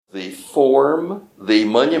The form, the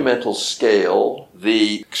monumental scale,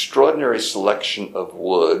 the extraordinary selection of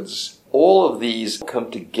woods, all of these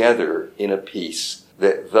come together in a piece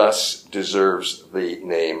that thus deserves the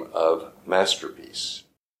name of masterpiece.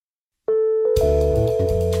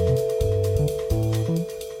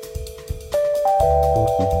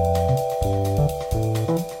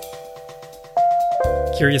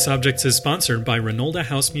 Curious Objects is sponsored by Ranolda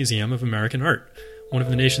House Museum of American Art, one of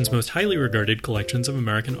the nation's most highly regarded collections of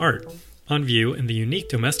American art, on view in the unique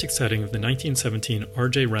domestic setting of the 1917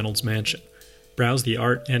 R.J. Reynolds Mansion. Browse the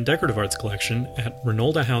art and decorative arts collection at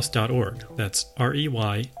renoldahouse.org, that's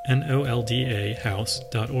REYNOLDA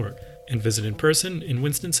house.org, and visit in person in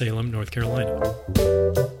Winston-Salem, North Carolina.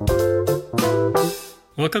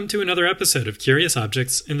 Welcome to another episode of Curious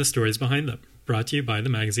Objects and the Stories Behind Them, brought to you by the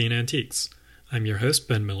magazine Antiques. I'm your host,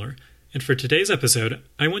 Ben Miller, and for today's episode,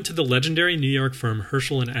 I went to the legendary New York firm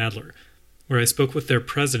Herschel & Adler, where I spoke with their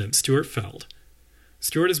president, Stuart Feld.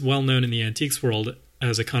 Stuart is well known in the antiques world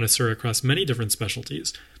as a connoisseur across many different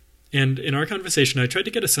specialties, and in our conversation, I tried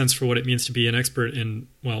to get a sense for what it means to be an expert in,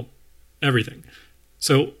 well, everything.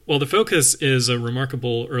 So, while the focus is a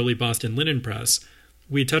remarkable early Boston linen press,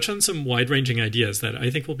 we touch on some wide-ranging ideas that I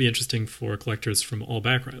think will be interesting for collectors from all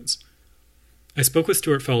backgrounds. I spoke with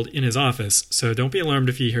Stuart Feld in his office, so don't be alarmed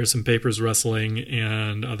if you hear some papers rustling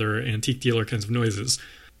and other antique dealer kinds of noises.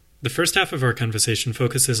 The first half of our conversation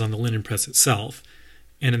focuses on the linen press itself,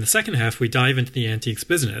 and in the second half we dive into the antiques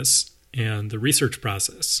business and the research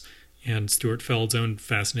process, and Stuart Feld's own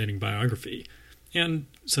fascinating biography, and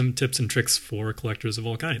some tips and tricks for collectors of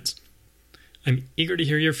all kinds. I'm eager to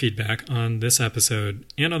hear your feedback on this episode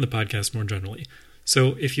and on the podcast more generally,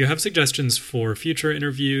 so if you have suggestions for future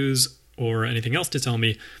interviews or anything else to tell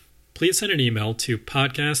me, please send an email to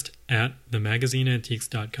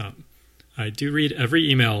podcast@themagazineantiques.com. I do read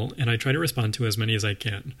every email, and I try to respond to as many as I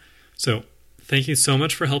can. So, thank you so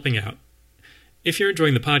much for helping out. If you're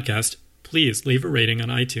enjoying the podcast, please leave a rating on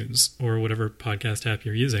iTunes or whatever podcast app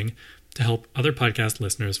you're using to help other podcast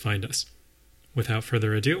listeners find us. Without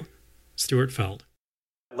further ado, Stuart Feld.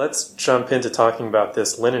 Let's jump into talking about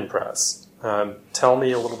this linen press. Tell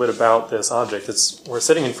me a little bit about this object. We're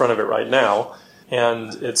sitting in front of it right now,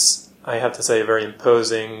 and it's, I have to say, a very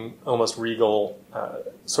imposing, almost regal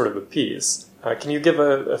sort of a piece. Can you give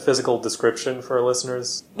a physical description for our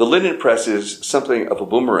listeners? The linen press is something of a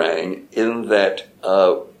boomerang in that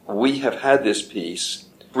we have had this piece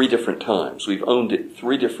 3 different times. We've owned it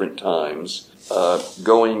 3 different times,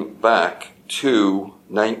 going back to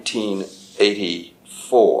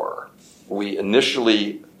 1984. We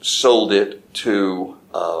initially sold it to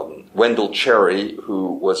Wendell Cherry, who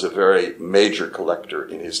was a very major collector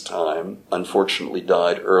in his time. Unfortunately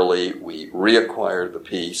died early. We reacquired the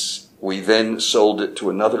piece. We then sold it to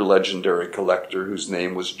another legendary collector whose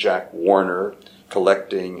name was Jack Warner,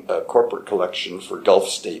 collecting a corporate collection for Gulf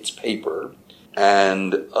States paper.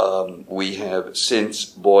 And we have since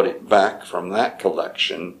bought it back from that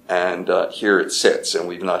collection, and here it sits. And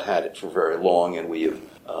we've not had it for very long, and we have,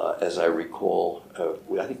 as I recall,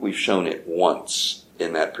 I think we've shown it once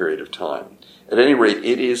in that period of time. At any rate,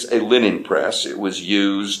 it is a linen press. It was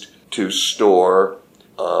used to store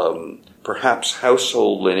perhaps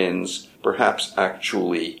household linens, perhaps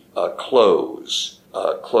actually clothes.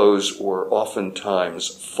 Clothes were oftentimes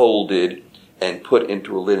folded and put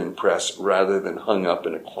into a linen press rather than hung up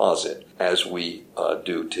in a closet, as we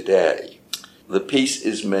do today. The piece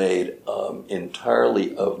is made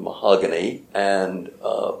entirely of mahogany, and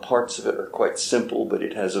parts of it are quite simple, but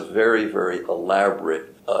it has a very, very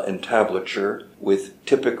elaborate entablature with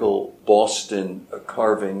typical Boston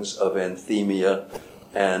carvings of anthemia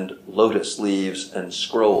and lotus leaves and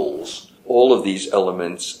scrolls. All of these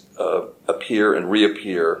elements appear and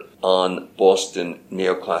reappear on Boston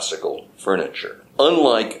neoclassical furniture.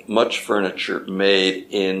 Unlike much furniture made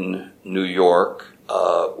in New York,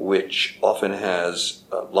 which often has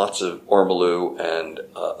lots of ormolu and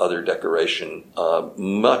other decoration,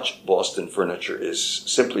 much Boston furniture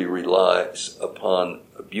simply relies upon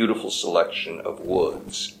a beautiful selection of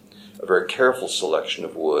woods, a very careful selection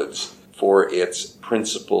of woods for its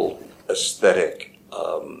principal aesthetic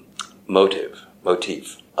motif.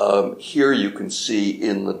 Here you can see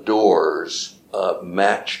in the doors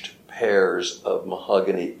matched pairs of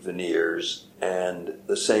mahogany veneers, and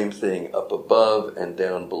the same thing up above and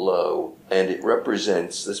down below. And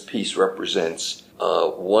this piece represents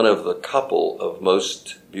one of the couple of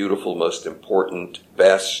most beautiful, most important,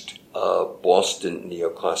 best Boston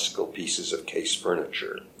neoclassical pieces of case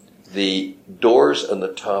furniture. The doors on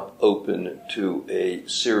the top open to a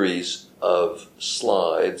series of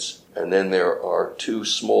slides and then there are 2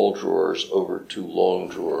 small drawers over 2 long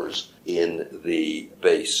drawers in the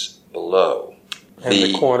base below. And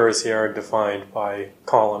the corners here are defined by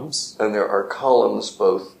columns. And there are columns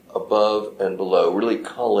both above and below, really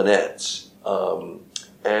colonnettes.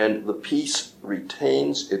 And the piece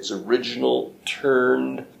retains its original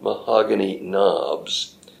turned mahogany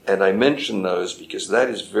knobs. And I mention those because that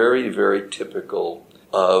is very, very typical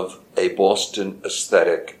of a Boston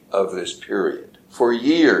aesthetic of this period. For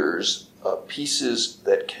years, pieces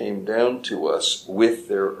that came down to us with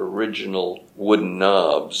their original wooden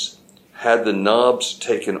knobs had the knobs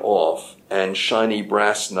taken off and shiny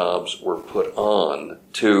brass knobs were put on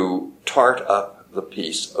to tart up the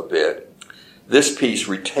piece a bit. This piece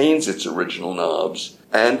retains its original knobs,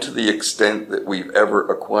 and to the extent that we've ever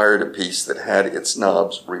acquired a piece that had its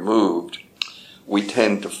knobs removed, we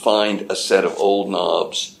tend to find a set of old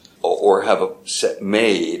knobs or have a set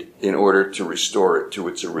made in order to restore it to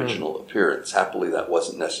its original appearance. Happily, that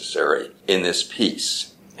wasn't necessary in this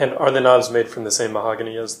piece. And are the knobs made from the same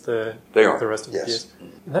mahogany as the rest of the piece?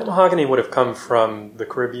 And that mahogany would have come from the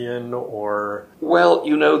Caribbean or... Well,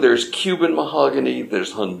 there's Cuban mahogany,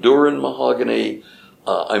 there's Honduran mahogany.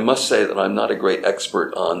 I must say that I'm not a great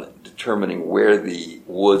expert on determining where the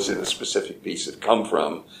woods in a specific piece have come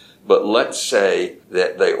from, but let's say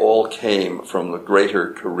that they all came from the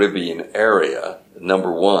greater Caribbean area,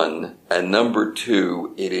 number one, and number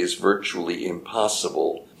two, it is virtually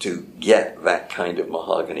impossible to get that kind of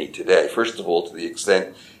mahogany today. First of all, to the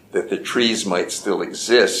extent that the trees might still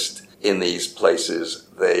exist in these places,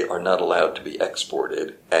 they are not allowed to be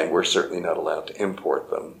exported, and we're certainly not allowed to import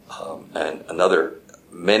them.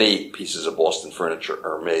 Many pieces of Boston furniture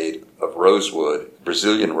are made of rosewood,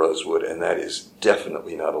 Brazilian rosewood, and that is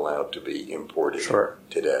definitely not allowed to be imported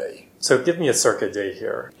today. So give me a circa date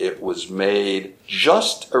here. It was made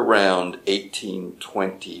just around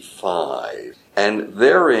 1825, and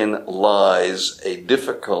therein lies a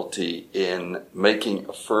difficulty in making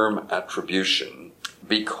a firm attribution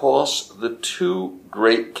because the 2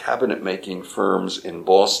 great cabinet-making firms in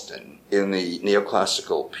Boston in the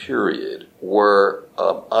neoclassical period were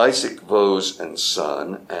Isaac Vose and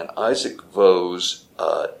Son, and Isaac Vose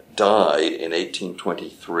died in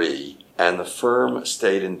 1823, and the firm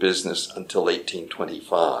stayed in business until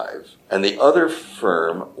 1825. And the other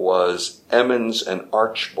firm was Emmons and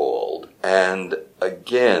Archbold, and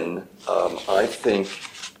again, I think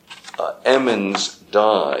Emmons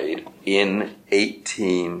died in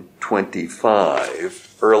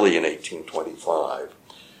 1825, early in 1825.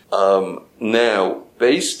 Now,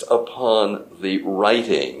 based upon the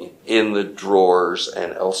writing in the drawers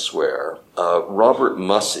and elsewhere, Robert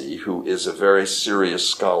Mussey, who is a very serious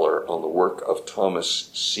scholar on the work of Thomas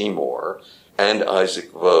Seymour and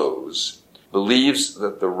Isaac Vose, believes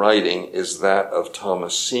that the writing is that of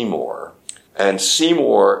Thomas Seymour. And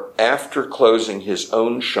Seymour, after closing his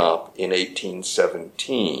own shop in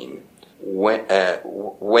 1817, went a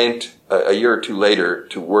year or two later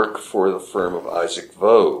to work for the firm of Isaac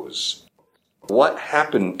Vose. What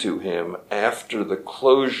happened to him after the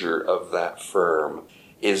closure of that firm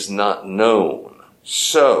is not known.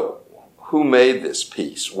 So, who made this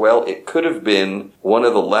piece? Well, it could have been one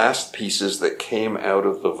of the last pieces that came out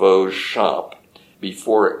of the Vose shop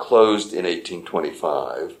before it closed in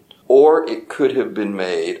 1825, or it could have been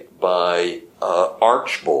made by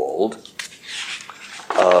Archbold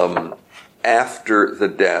after the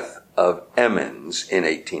death of Emmons in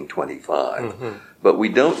 1825. Mm-hmm. But we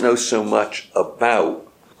don't know so much about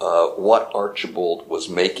what Archibald was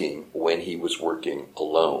making when he was working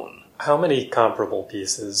alone. How many comparable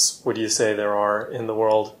pieces would you say there are in the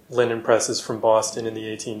world? Linen presses from Boston in the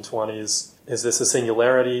 1820s. Is this a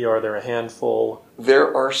singularity? Are there a handful?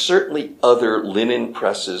 There are certainly other linen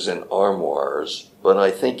presses and armoires, but I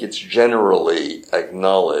think it's generally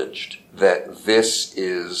acknowledged that this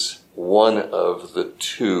is one of the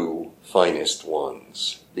 2 finest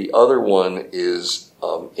ones. The other one is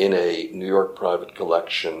in a New York private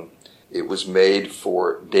collection. It was made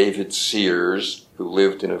for David Sears, who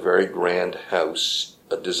lived in a very grand house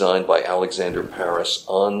designed by Alexander Paris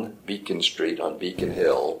on Beacon Street, on Beacon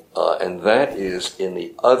Hill. And that is in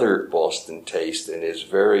the other Boston taste and is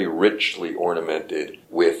very richly ornamented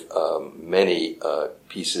with many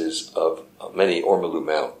pieces of many ormolu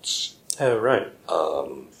mounts. Oh, right.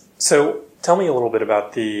 So tell me a little bit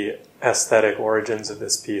about the aesthetic origins of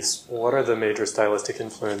this piece. What are the major stylistic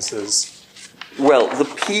influences? Well, the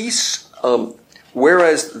piece,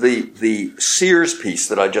 whereas the Sears piece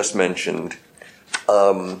that I just mentioned,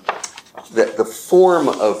 that the form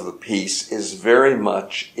of the piece is very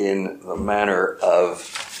much in the manner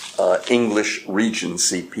of English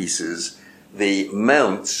Regency pieces. The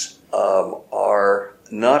mounts are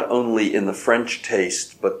not only in the French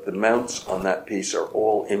taste, but the mounts on that piece are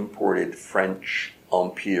all imported French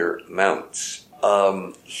Empire mounts.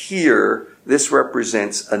 Here, this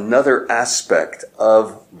represents another aspect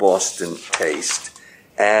of Boston taste,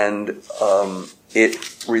 and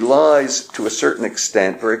it relies to a certain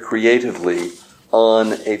extent, very creatively,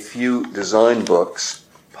 on a few design books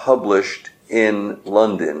published in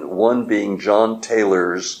London, one being John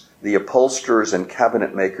Taylor's The Upholsterer's and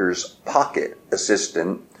Cabinet Maker's Pocket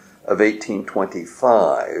Assistant of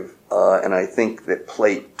 1825, and I think that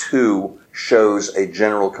Plate 2 shows a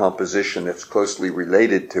general composition that's closely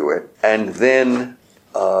related to it. And then,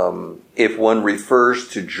 if one refers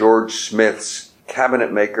to George Smith's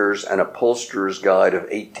Cabinet Maker's and Upholsterer's Guide of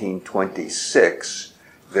 1826,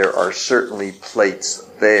 there are certainly plates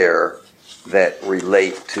there that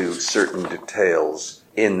relate to certain details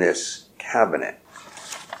in this cabinet.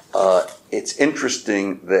 It's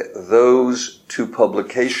interesting that those two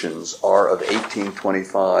publications are of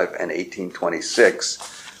 1825 and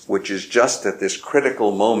 1826, which is just at this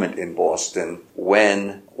critical moment in Boston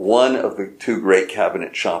when one of the two great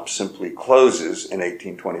cabinet shops simply closes in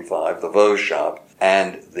 1825, the Vaux shop,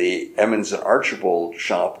 and the Emmons and Archibald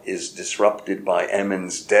shop is disrupted by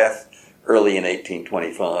Emmons' death early in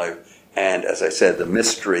 1825, and, as I said, the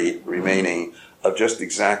mystery remaining of just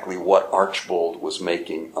exactly what Archibald was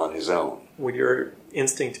making on his own. Would your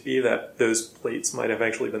instinct be that those plates might have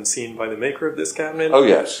actually been seen by the maker of this cabinet? Oh,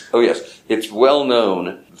 yes. It's well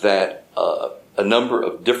known that a number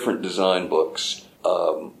of different design books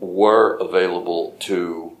were available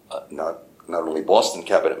to not only Boston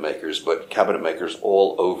cabinet makers, but cabinet makers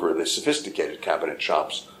all over the sophisticated cabinet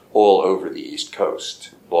shops all over the East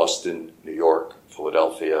Coast. Boston, New York,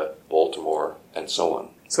 Philadelphia, Baltimore, and so on.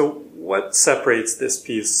 So what separates this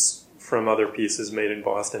piece from other pieces made in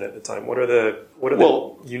Boston at the time? What are the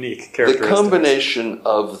unique characteristics? The combination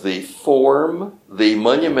of the form, the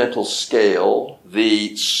monumental scale,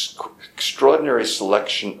 the extraordinary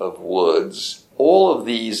selection of woods, all of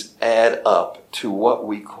these add up to what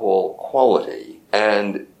we call quality,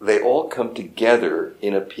 and they all come together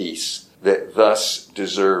in a piece that thus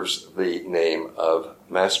deserves the name of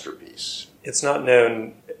masterpiece. It's not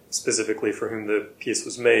known specifically for whom the piece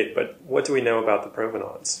was made, but what do we know about the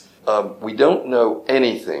provenance? We don't know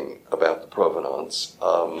anything about the provenance,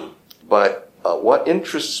 but what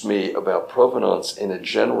interests me about provenance in a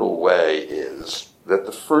general way is that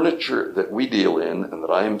the furniture that we deal in, and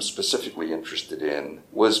that I am specifically interested in,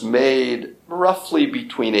 was made roughly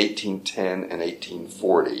between 1810 and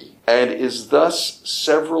 1840, and is thus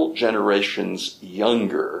several generations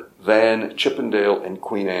younger than Chippendale and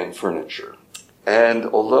Queen Anne furniture. And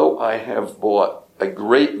although I have bought a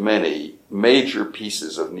great many major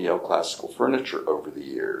pieces of neoclassical furniture over the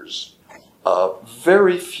years,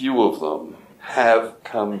 very few of them have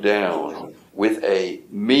come down with a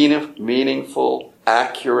meaningful,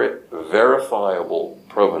 accurate, verifiable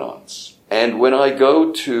provenance. And when I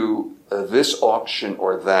go to this auction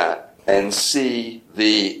or that and see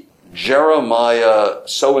the Jeremiah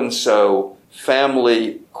so-and-so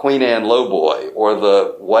family Queen Anne lowboy or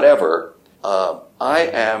the whatever, I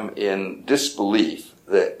am in disbelief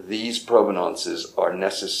that these provenances are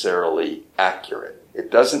necessarily accurate.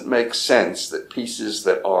 It doesn't make sense that pieces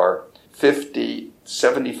that are 50,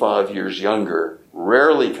 75 years younger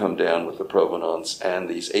rarely come down with the provenance, and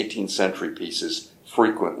these 18th century pieces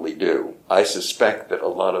frequently do. I suspect that a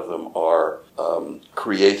lot of them are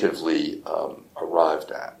creatively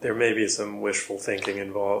arrived at. There may be some wishful thinking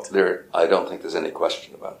involved. I don't think there's any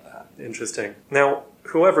question about that. Interesting. Now,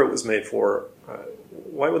 whoever it was made for,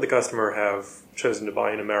 why would the customer have chosen to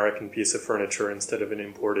buy an American piece of furniture instead of an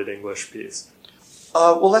imported English piece?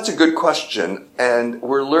 Well, that's a good question, and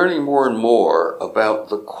we're learning more and more about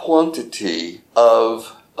the quantity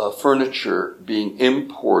of furniture being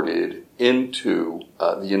imported into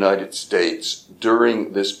the United States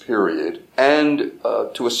during this period, and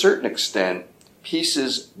to a certain extent,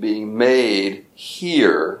 pieces being made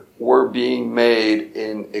here were being made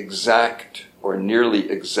in exact or nearly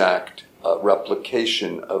exact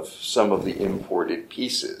replication of some of the imported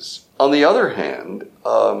pieces. On the other hand,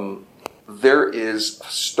 there is,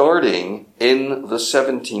 starting in the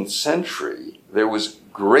 17th century, there was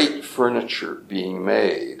great furniture being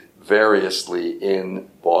made variously in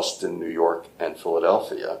Boston, New York, and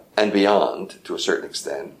Philadelphia, and beyond to a certain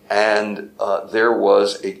extent. And there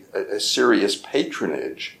was a serious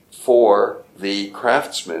patronage for the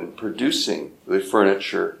craftsmen producing the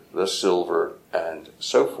furniture, the silver, and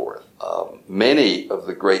so forth. Many of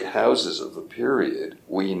the great houses of the period,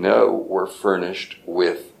 we know, were furnished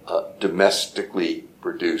with domestically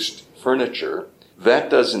produced furniture. That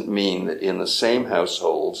doesn't mean that in the same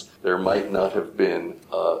households there might not have been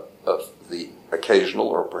the occasional,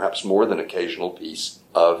 or perhaps more than occasional, piece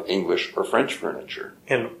of English or French furniture.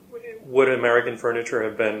 And would American furniture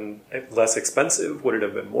have been less expensive? Would it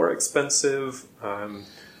have been more expensive?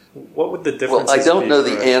 What would the difference be? Well, I don't know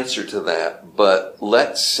the answer to that, but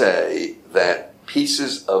let's say that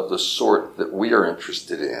pieces of the sort that we are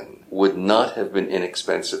interested in would not have been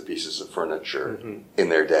inexpensive pieces of furniture in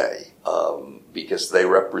their day, because they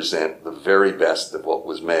represent the very best of what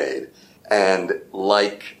was made. And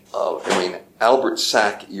Albert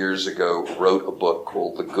Sack years ago wrote a book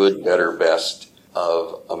called The Good, Better, Best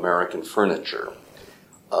of American Furniture.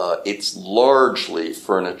 It's largely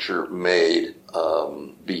furniture made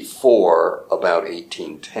before about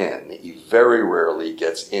 1810. He very rarely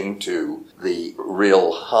gets into the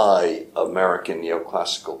real high American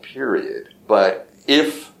neoclassical period. But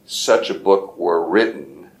if such a book were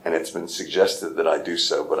written, and it's been suggested that I do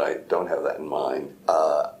so, but I don't have that in mind,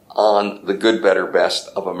 on the good, better, best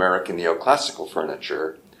of American neoclassical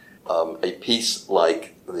furniture, a piece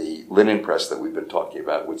like the linen press that we've been talking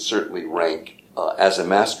about would certainly rank as a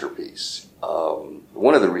masterpiece.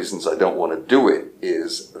 One of the reasons I don't want to do it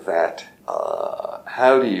is that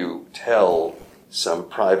how do you tell some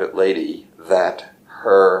private lady that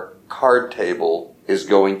her card table is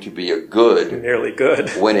going to be a good, nearly good,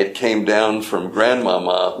 when it came down from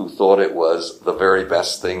grandmama who thought it was the very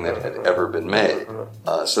best thing that had ever been made.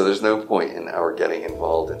 So there's no point in our getting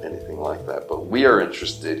involved in anything like that. But we are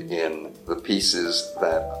interested in the pieces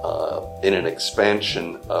that, in an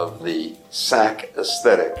expansion of the Sack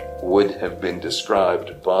aesthetic, would have been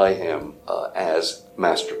described by him as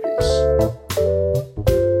masterpiece.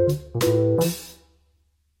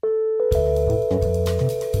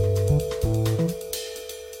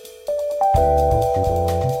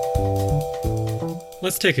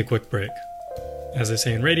 Let's take a quick break. As I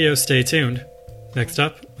say in radio, stay tuned. Next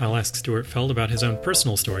up, I'll ask Stuart Feld about his own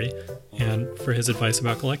personal story and for his advice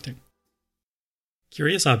about collecting.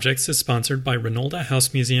 Curious Objects is sponsored by Renolda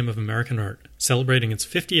House Museum of American Art, celebrating its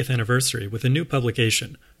 50th anniversary with a new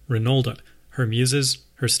publication, Renolda, Her Muses,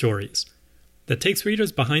 Her Stories, that takes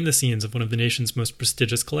readers behind the scenes of one of the nation's most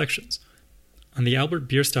prestigious collections. On the Albert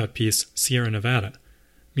Bierstadt piece, Sierra Nevada,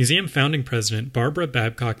 museum founding president Barbara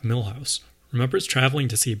Babcock Milhouse remembers traveling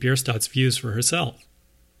to see Bierstadt's views for herself.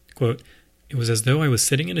 Quote, "It was as though I was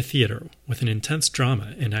sitting in a theater with an intense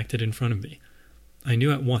drama enacted in front of me. I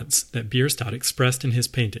knew at once that Bierstadt expressed in his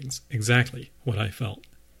paintings exactly what I felt."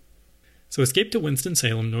 So escape to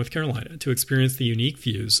Winston-Salem, North Carolina to experience the unique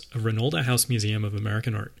views of Renolda House Museum of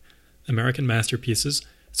American Art, American masterpieces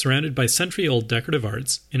surrounded by century-old decorative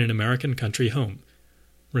arts in an American country home.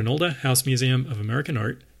 Renolda House Museum of American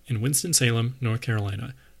Art in Winston-Salem, North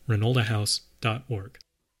Carolina, renoldahouse.org.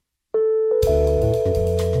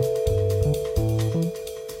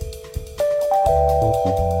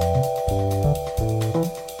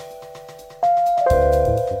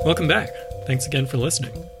 Welcome back. Thanks again for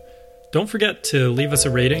listening. Don't forget to leave us a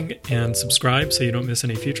rating and subscribe so you don't miss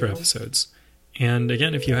any future episodes. And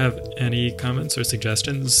again, if you have any comments or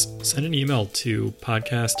suggestions, send an email to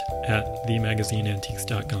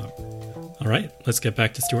podcast@themagazineantiques.com. All right, let's get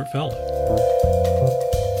back to Stuart Feld.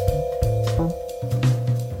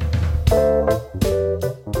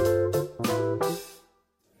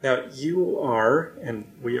 Now, you are, and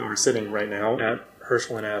we are sitting right now at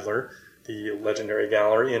Herschel and Adler, the legendary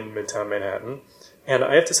gallery in Midtown Manhattan. And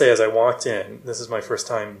I have to say, as I walked in, this is my first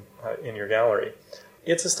time in your gallery,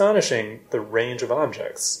 it's astonishing the range of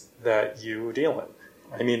objects that you deal in.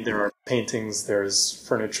 I mean, there are paintings, there's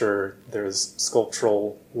furniture, there's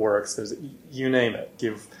sculptural works, there's you name it.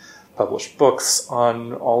 You've published books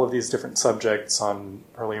on all of these different subjects, on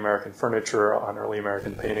early American furniture, on early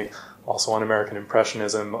American painting, also on American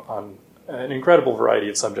Impressionism, on an incredible variety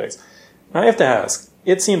of subjects. And I have to ask,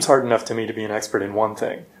 it seems hard enough to me to be an expert in one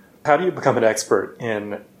thing. How do you become an expert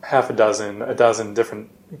in a dozen different,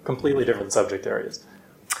 completely different subject areas?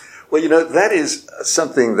 Well, that is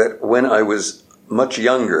something that when I was much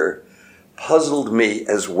younger puzzled me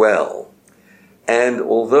as well. And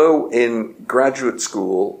although in graduate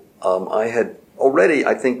school I had already,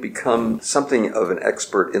 I think, become something of an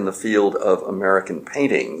expert in the field of American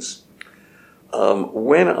paintings,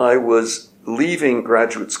 when I was leaving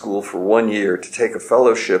graduate school for 1 year to take a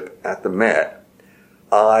fellowship at the Met,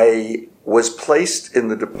 I was placed in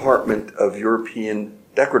the Department of European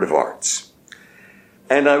Decorative Arts.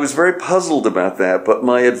 And I was very puzzled about that, but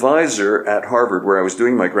my advisor at Harvard, where I was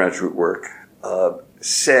doing my graduate work,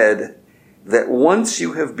 said that once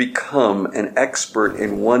you have become an expert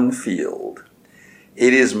in one field,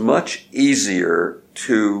 it is much easier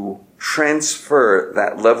to transfer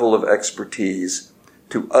that level of expertise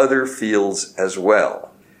to other fields as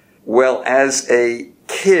well? Well, as a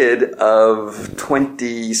kid of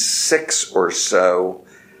 26 or so,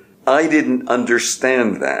 I didn't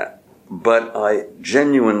understand that, but I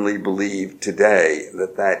genuinely believe today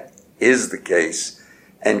that that is the case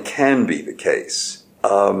and can be the case.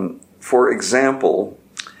 For example,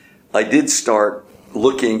 I did start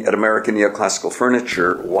looking at American neoclassical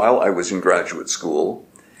furniture while I was in graduate school,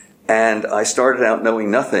 and I started out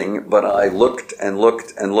knowing nothing, but I looked and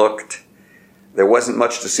looked and looked. There wasn't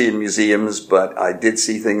much to see in museums, but I did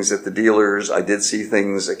see things at the dealers. I did see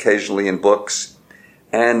things occasionally in books,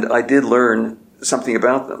 and I did learn something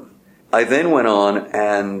about them. I then went on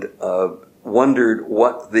and wondered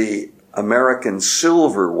what the American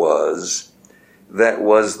silver was that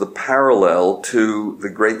was the parallel to the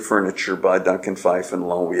great furniture by Duncan Phyfe and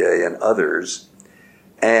Lanvier and others.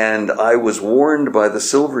 And I was warned by the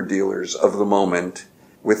silver dealers of the moment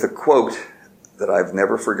with a quote that I've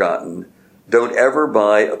never forgotten: "Don't ever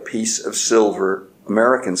buy a piece of silver,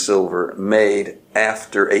 American silver, made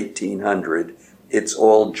after 1800. It's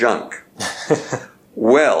all junk."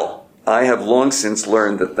 Well, I have long since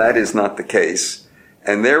learned that that is not the case.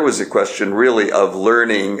 And there was a question really of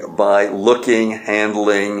learning by looking,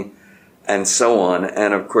 handling, and so on.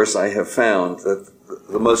 And of course, I have found that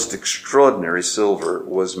the most extraordinary silver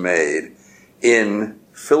was made in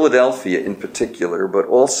Philadelphia in particular, but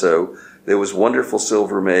also there was wonderful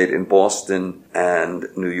silver made in Boston and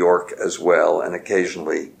New York as well, and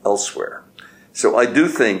occasionally elsewhere. So I do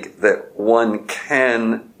think that one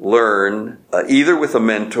can learn either with a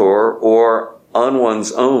mentor or on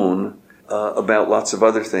one's own about lots of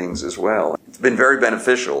other things as well. It's been very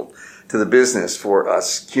beneficial to the business for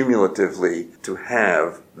us cumulatively to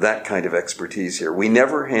have that kind of expertise here. We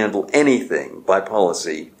never handle anything by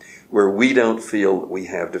policy where we don't feel that we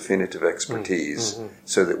have definitive expertise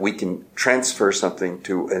so that we can transfer something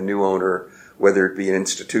to a new owner, whether it be an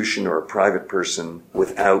institution or a private person,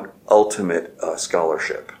 without ultimate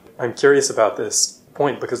scholarship. I'm curious about this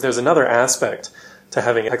point because there's another aspect to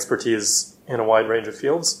having expertise in a wide range of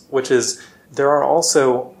fields, which is there are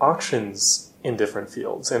also auctions in different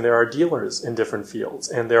fields, and there are dealers in different fields,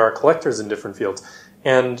 and there are collectors in different fields.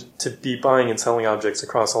 And to be buying and selling objects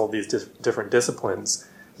across all these different disciplines,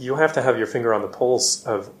 you have to have your finger on the pulse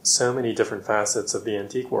of so many different facets of the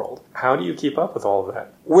antique world. How do you keep up with all of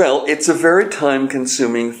that? Well, it's a very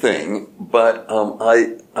time-consuming thing, but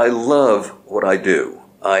I love what I do.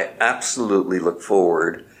 I absolutely look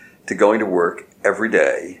forward to going to work every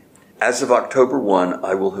day. As of October 1,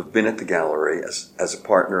 I will have been at the gallery as a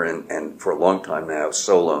partner and for a long time now,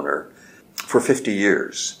 sole owner, for 50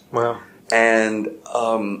 years. Wow. And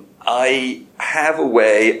I have a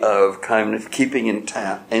way of kind of keeping in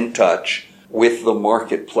touch with the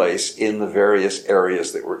marketplace in the various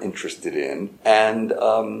areas that we're interested in. And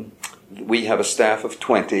we have a staff of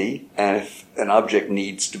 20, and if an object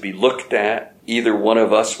needs to be looked at, either one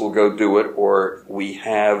of us will go do it, or we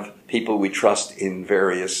have people we trust in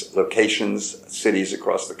various locations, cities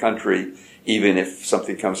across the country. Even if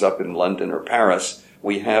something comes up in London or Paris,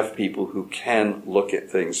 we have people who can look at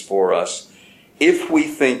things for us. If we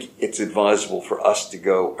think it's advisable for us to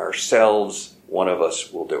go ourselves, one of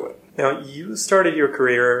us will do it. Now, you started your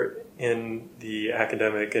career in the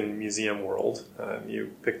academic and museum world.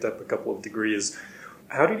 You picked up a couple of degrees.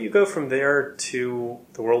 How did you go from there to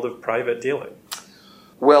the world of private dealing?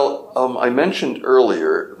 Well, I mentioned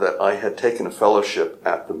earlier that I had taken a fellowship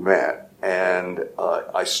at the Met, and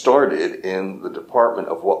I started in the department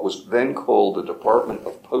of what was then called the Department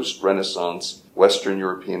of Post-Renaissance Western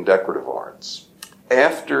European Decorative Arts.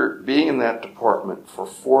 After being in that department for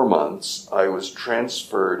 4 months, I was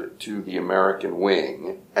transferred to the American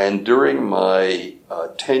wing, and during my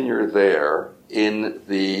tenure there, in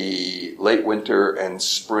the late winter and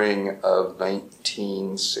spring of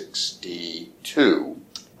 1962,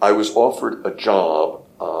 I was offered a job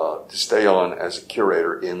to stay on as a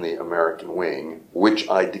curator in the American wing, which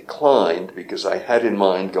I declined because I had in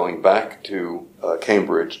mind going back to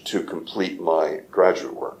Cambridge to complete my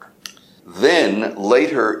graduate work. Then,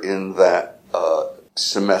 later in that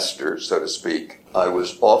semester, so to speak, I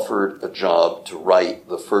was offered a job to write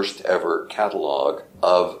the first ever catalog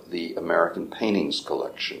of the American Paintings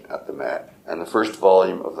collection at the Met, and the first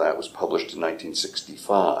volume of that was published in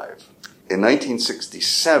 1965. In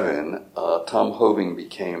 1967, Tom Hoving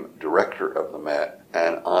became director of the Met,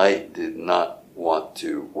 and I did not want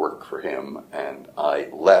to work for him, and I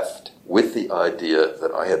left with the idea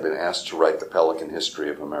that I had been asked to write the Pelican History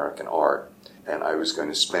of American Art, and I was going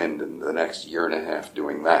to spend the next year and a half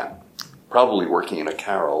doing that. probably working in a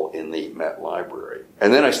carrel in the Met Library.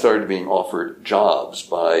 And then I started being offered jobs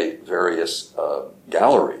by various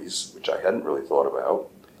galleries, which I hadn't really thought about.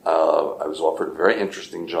 I was offered a very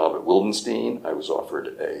interesting job at Wildenstein. I was offered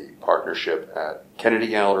a partnership at Kennedy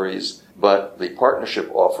Galleries, but the partnership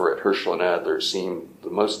offer at Herschel and Adler seemed the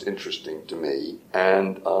most interesting to me,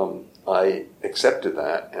 and I accepted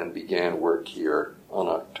that and began work here on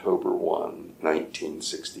October 1,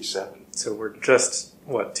 1967. So we're just,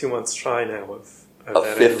 2 months shy now of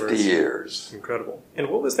that 50 anniversary. years. Incredible. And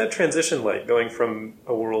what was that transition like, going from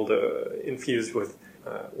a world infused with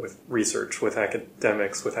research, with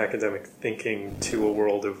academics, with academic thinking, to a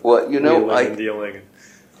world of wheeling and dealing?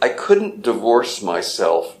 I couldn't divorce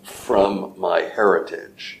myself from my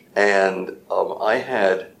heritage, and I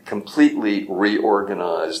had completely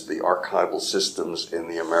reorganized the archival systems in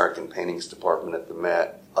the American Paintings Department at the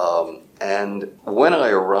Met. And when I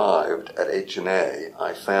arrived at H&A,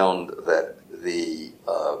 I found that the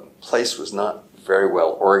place was not very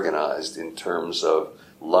well organized in terms of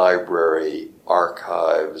library,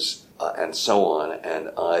 archives, and so on.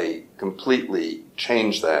 And I completely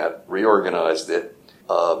changed that, reorganized it,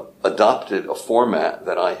 adopted a format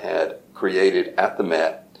that I had created at the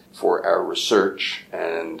Met for our research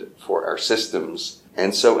and for our systems.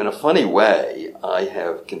 And so in a funny way, I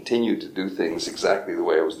have continued to do things exactly the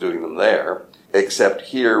way I was doing them there, except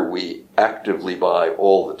here we actively buy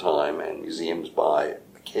all the time and museums buy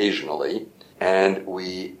occasionally, and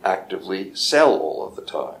we actively sell all of the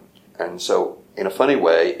time. And so in a funny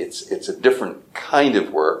way, it's a different kind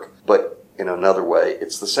of work, but in another way,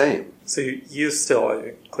 it's the same. So you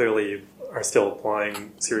still clearly are still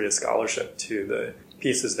applying serious scholarship to the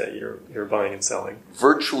pieces that you're buying and selling.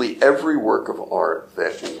 Virtually every work of art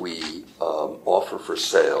that we offer for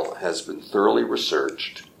sale has been thoroughly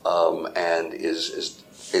researched and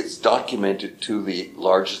is documented to the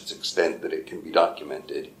largest extent that it can be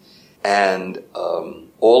documented. And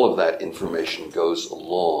all of that information goes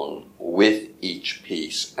along with each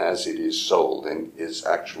piece as it is sold and is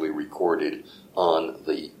actually recorded on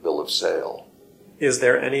the bill of sale. Is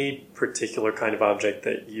there any particular kind of object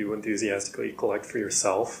that you enthusiastically collect for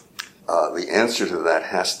yourself? The answer to that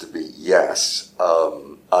has to be yes.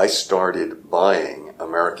 I started buying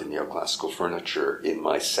American neoclassical furniture in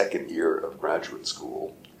my second year of graduate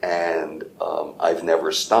school, and I've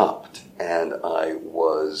never stopped. And I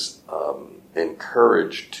was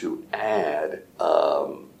encouraged to add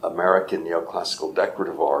American neoclassical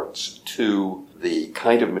decorative arts to the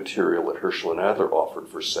kind of material that Herschel and Adler offered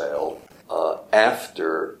for sale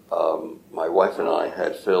after my wife and I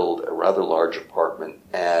had filled a rather large apartment,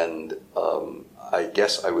 and I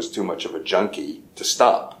guess I was too much of a junkie to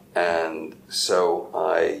stop. And so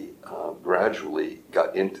I gradually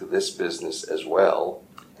got into this business as well.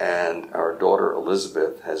 And our daughter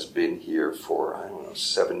Elizabeth has been here for,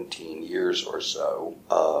 17 years or so,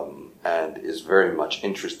 and is very much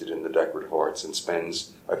interested in the decorative arts and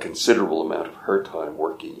spends a considerable amount of her time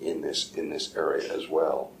working in this area as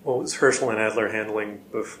well. What was Herschel and Adler handling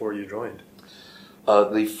before you joined?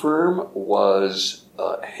 The firm was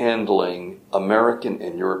handling American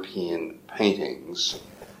and European paintings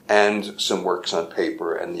and some works on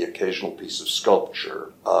paper and the occasional piece of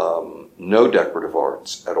sculpture. No decorative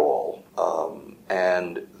arts at all.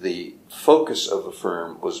 And the focus of the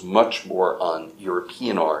firm was much more on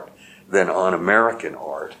European art than on American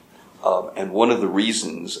art. And one of the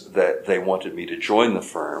reasons that they wanted me to join the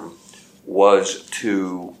firm was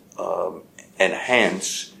to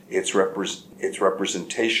enhance its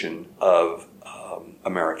representation of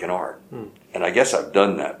American art. And I guess I've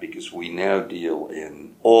done that because we now deal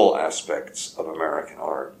in all aspects of American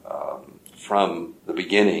art from the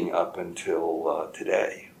beginning up until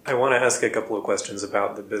today. I want to ask a couple of questions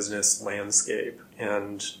about the business landscape.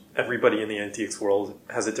 And everybody in the antiques world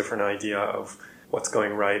has a different idea of what's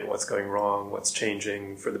going right, what's going wrong, what's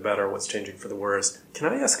changing for the better, what's changing for the worse.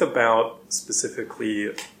 Can I ask about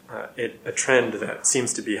specifically a trend that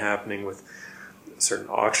seems to be happening with certain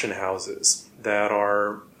auction houses that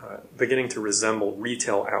are beginning to resemble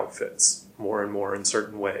retail outfits more and more in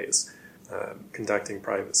certain ways, conducting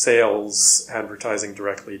private sales, advertising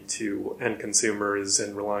directly to end consumers,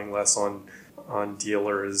 and relying less on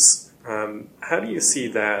dealers. How do you see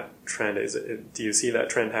that trend? Do you see that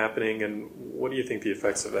trend happening, and what do you think the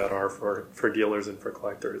effects of that are for dealers and for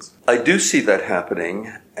collectors? I do see that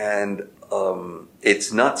happening, and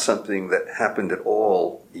it's not something that happened at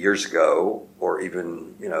all years ago, or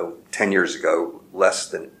even 10 years ago, less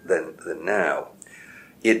than now.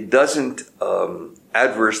 It doesn't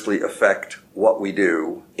adversely affect what we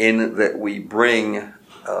do in that we bring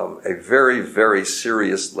a very, very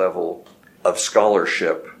serious level of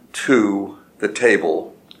scholarship to the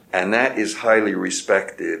table, and that is highly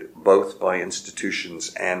respected both by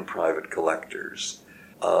institutions and private collectors.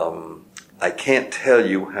 I can't tell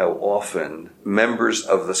you how often members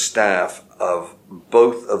of the staff of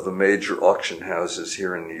both of the major auction houses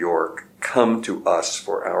here in New York come to us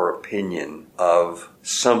for our opinion of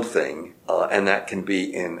something, and that can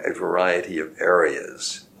be in a variety of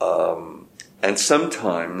areas. And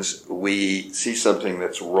sometimes we see something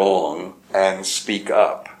that's wrong and speak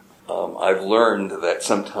up. I've learned that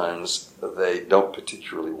sometimes they don't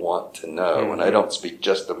particularly want to know, and I don't speak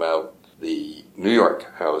just about the New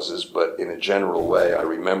York houses, but in a general way. I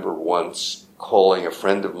remember once calling a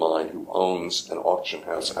friend of mine who owns an auction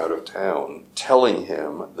house out of town, telling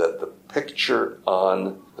him that the picture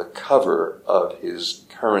on the cover of his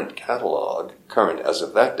current catalog, current as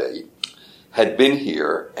of that date, had been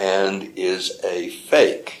here and is a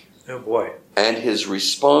fake. Oh boy. And his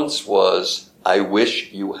response was, "I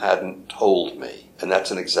wish you hadn't told me." And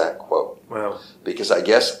that's an exact quote. Wow. Because I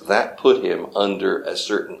guess that put him under a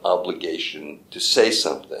certain obligation to say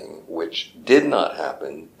something which did not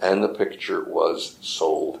happen, and the picture was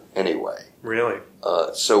sold anyway. Really?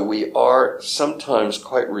 So we are sometimes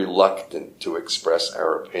quite reluctant to express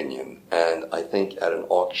our opinion, and I think at an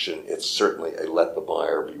auction it's certainly a let the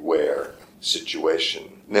buyer beware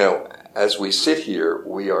situation. Now, as we sit here,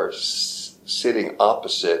 we are sitting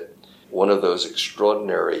opposite one of those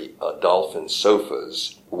extraordinary dolphin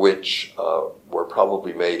sofas, which were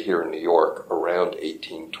probably made here in New York around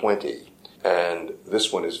 1820. And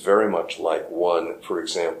this one is very much like one, for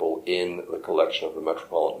example, in the collection of the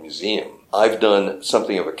Metropolitan Museum. I've done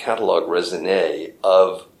something of a catalogue raisonné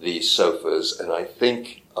of these sofas, and I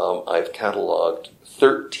think I've catalogued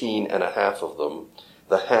 13 and a half of them,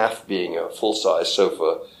 the half being a full-size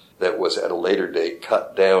sofa that was at a later date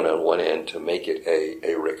cut down on one end to make it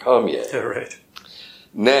a recamier. Right.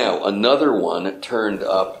 Now, another one turned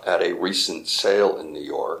up at a recent sale in New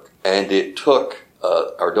York, and it took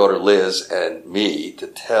our daughter Liz and me to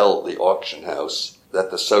tell the auction house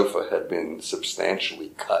that the sofa had been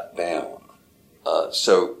substantially cut down.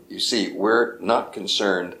 So, you see, we're not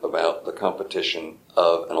concerned about the competition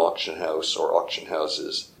of an auction house or auction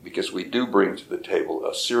houses, because we do bring to the table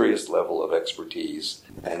a serious level of expertise,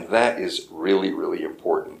 and that is really, really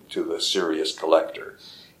important to the serious collector.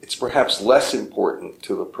 It's perhaps less important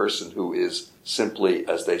to the person who is simply,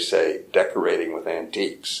 as they say, decorating with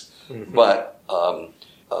antiques. Mm-hmm. But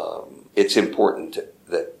it's important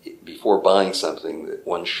that before buying something that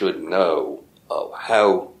one should know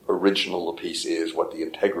how original the piece is, what the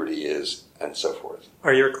integrity is, and so forth.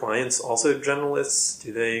 Are your clients also generalists?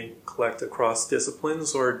 Do they collect across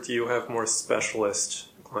disciplines, or do you have more specialist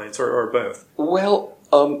clients, or both? Well,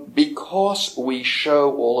 because we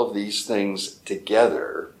show all of these things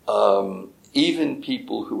together, even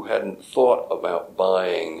people who hadn't thought about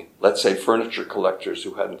buying, let's say furniture collectors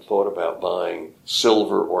who hadn't thought about buying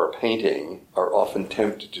silver or a painting, are often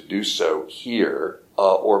tempted to do so here,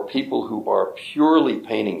 or people who are purely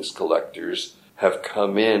paintings collectors have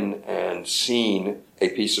come in and seen a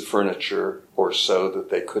piece of furniture or so that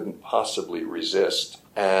they couldn't possibly resist,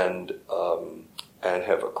 and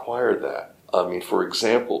have acquired that. I mean, for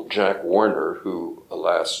example, Jack Warner, who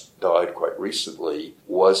alas died quite recently,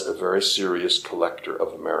 was a very serious collector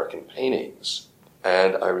of American paintings.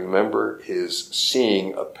 And I remember his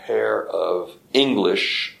seeing a pair of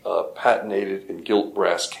English patinated and gilt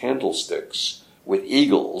brass candlesticks with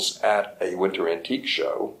eagles at a winter antique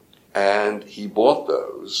show, and he bought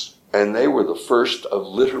those, and they were the first of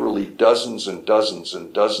literally dozens and dozens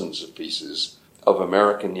and dozens of pieces of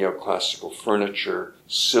American neoclassical furniture,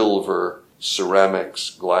 silver, ceramics,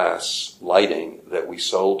 glass, lighting that we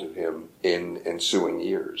sold to him in ensuing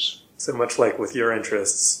years. So much like with your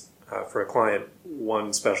interests, for a client,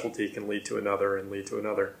 one specialty can lead to another and lead to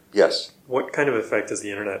another. Yes. What kind of effect is the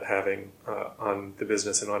internet having on the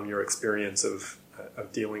business and on your experience of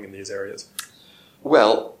dealing in these areas?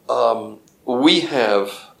 Well, we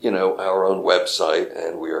have, our own website,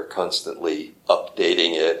 and we are constantly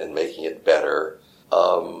updating it and making it better.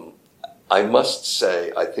 I must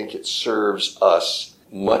say, I think it serves us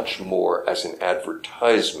much more as an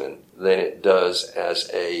advertisement than it does as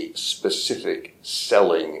a specific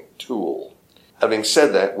selling tool. Having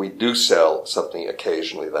said that, we do sell something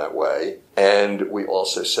occasionally that way, and we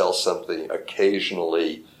also sell something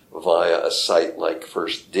occasionally via a site like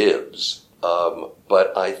First Dibs.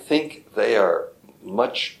 But I think they are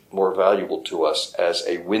much more valuable to us as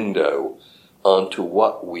a window onto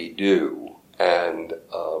what we do, and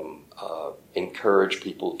encourage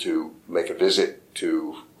people to make a visit,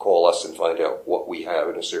 to call us and find out what we have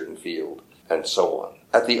in a certain field. and so on.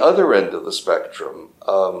 At the other end of the spectrum,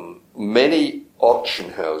 many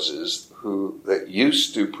auction houses that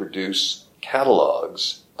used to produce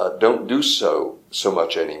catalogs don't do so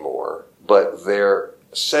much anymore, but their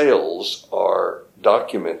sales are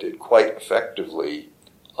documented quite effectively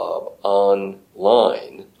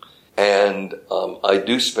online. And I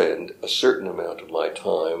do spend a certain amount of my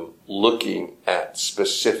time looking at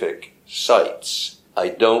specific sites. I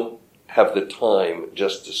don't have the time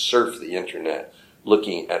just to surf the internet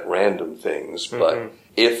looking at random things, but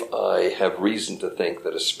if I have reason to think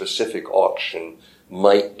that a specific auction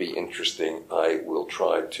might be interesting, I will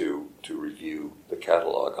try to review the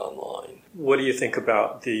catalog online. What do you think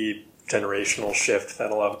about the generational shift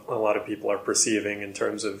that a lot of people are perceiving in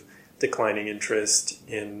terms of declining interest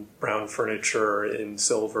in brown furniture, in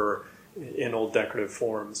silver, in old decorative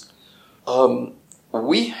forms?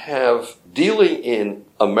 We have, dealing in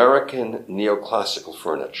American neoclassical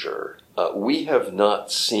furniture, we have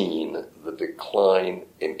not seen the decline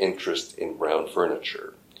in interest in brown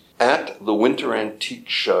furniture. At the Winter Antique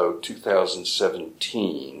Show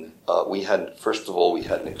 2017, first of all, we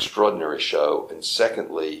had an extraordinary show, and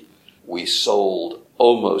secondly, we sold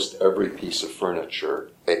almost every piece of furniture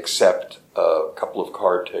except a couple of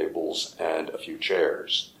card tables and a few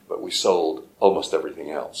chairs, but we sold almost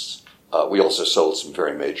everything else. We also sold some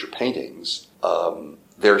very major paintings.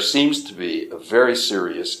 There seems to be a very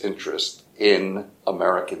serious interest in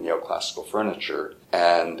American neoclassical furniture,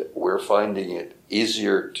 and we're finding it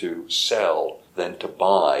easier to sell than to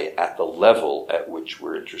buy at the level at which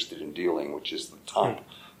we're interested in dealing, which is the top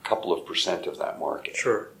couple of percent of that market.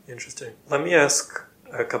 Sure. Interesting. Let me ask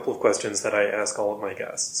a couple of questions that I ask all of my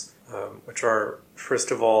guests, which are,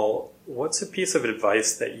 first of all, what's a piece of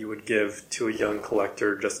advice that you would give to a young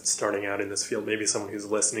collector just starting out in this field, maybe someone who's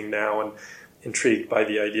listening now and intrigued by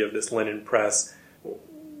the idea of this linen press?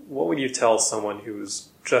 What would you tell someone who's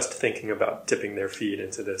just thinking about dipping their feet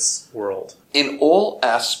into this world? In all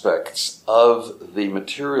aspects of the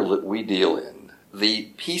material that we deal in,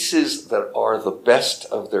 the pieces that are the best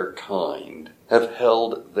of their kind have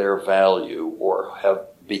held their value or have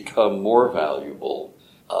become more valuable,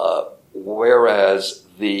 whereas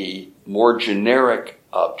the more generic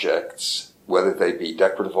objects, whether they be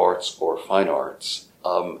decorative arts or fine arts,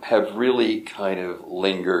 have really kind of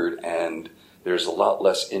lingered, and there's a lot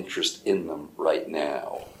less interest in them right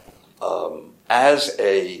now.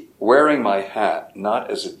 Wearing my hat, not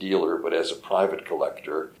as a dealer, but as a private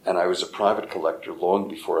collector, and I was a private collector long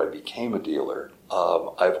before I became a dealer,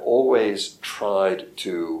 I've always tried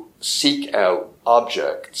to seek out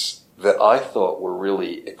objects that I thought were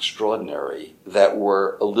really extraordinary, that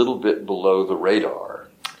were a little bit below the radar,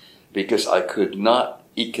 because I could not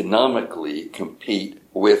economically compete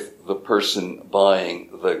with the person buying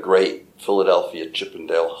the great Philadelphia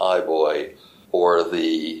Chippendale Highboy or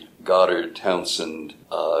the Goddard Townsend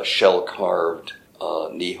shell-carved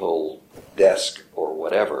knee-hole desk or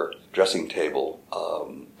whatever, dressing table.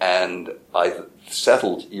 And I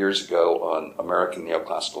settled years ago on American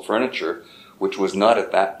neoclassical furniture, which was not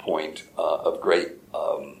at that point of great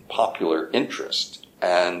popular interest.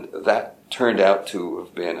 And that turned out to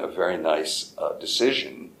have been a very nice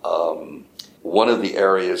decision. One of the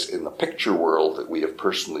areas in the picture world that we have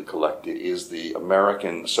personally collected is the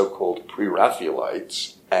American so-called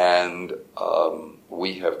pre-Raphaelites, and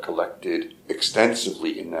we have collected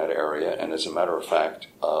extensively in that area, and as a matter of fact,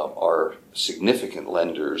 are significant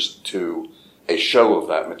lenders to a show of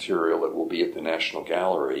that material that will be at the National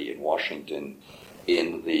Gallery in Washington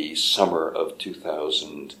in the summer of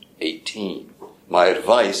 2018. My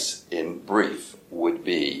advice, in brief, would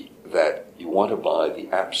be that you want to buy the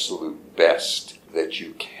absolute best that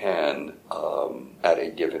you can at a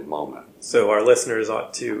given moment. So our listeners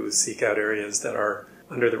ought to seek out areas that are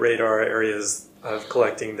under the radar, areas of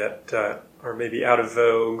collecting that are maybe out of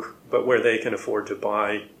vogue, but where they can afford to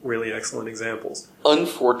buy really excellent examples.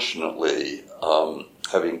 Unfortunately,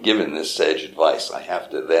 having given this sage advice, I have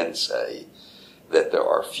to then say that there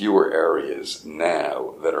are fewer areas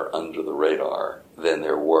now that are under the radar than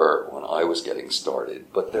there were when I was getting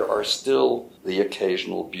started. But there are still the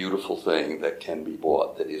occasional beautiful thing that can be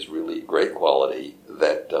bought that is really great quality,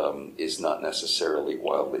 that is not necessarily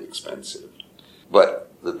wildly expensive.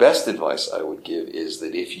 But the best advice I would give is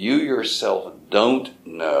that if you yourself don't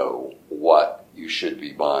know what you should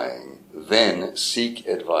be buying, then seek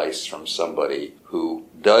advice from somebody who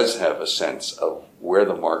does have a sense of where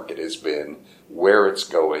the market has been, where it's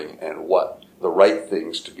going, and what the right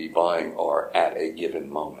things to be buying are at a given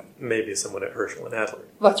moment. Maybe someone at Herschel and Adler.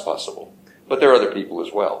 That's possible. But there are other people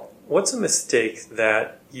as well. What's a mistake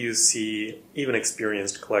that you see even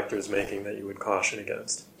experienced collectors making that you would caution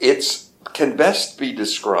against? It can best be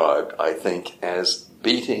described, I think, as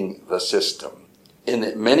beating the system, in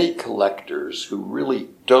that many collectors who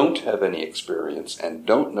really don't have any experience and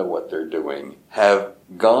don't know what they're doing have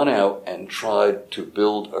gone out and tried to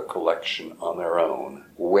build a collection on their own,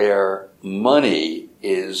 where money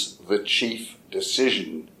is the chief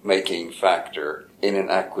decision-making factor in an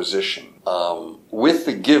acquisition. With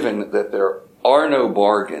the given that there are no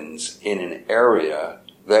bargains in an area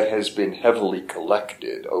that has been heavily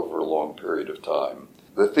collected over a long period of time,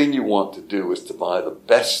 the thing you want to do is to buy the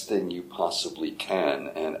best thing you possibly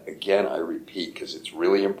can. And again, I repeat, because it's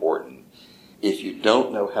really important, if you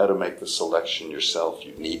don't know how to make the selection yourself,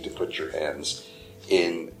 you need to put yourself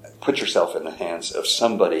in the hands of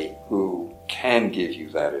somebody who can give you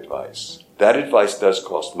that advice. That advice does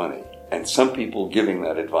cost money, and some people giving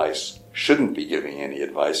that advice shouldn't be giving any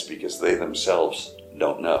advice because they themselves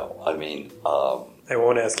don't know. I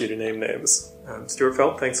won't ask you to name names. Stuart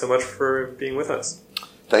Feld, thanks so much for being with us.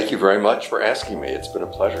 Thank you very much for asking me. It's been a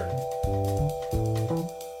pleasure.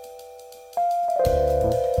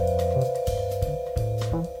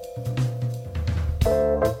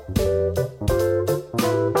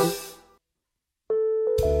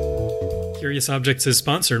 Curious Objects is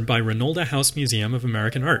sponsored by Ranolda House Museum of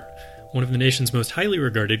American Art, one of the nation's most highly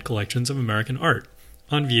regarded collections of American art,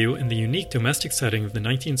 on view in the unique domestic setting of the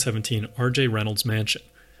 1917 R.J. Reynolds Mansion.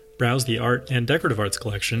 Browse the art and decorative arts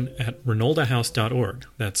collection at renoldahouse.org.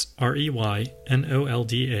 That's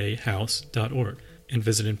REYNOLDA house.org. And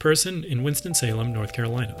visit in person in Winston-Salem, North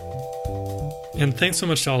Carolina. And thanks so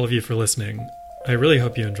much to all of you for listening. I really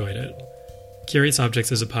hope you enjoyed it. Curious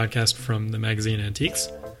Objects is a podcast from the magazine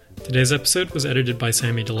Antiques. Today's episode was edited by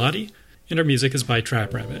Sammy Delati, and our music is by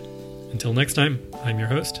Trap Rabbit. Until next time, I'm your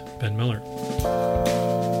host, Ben Miller.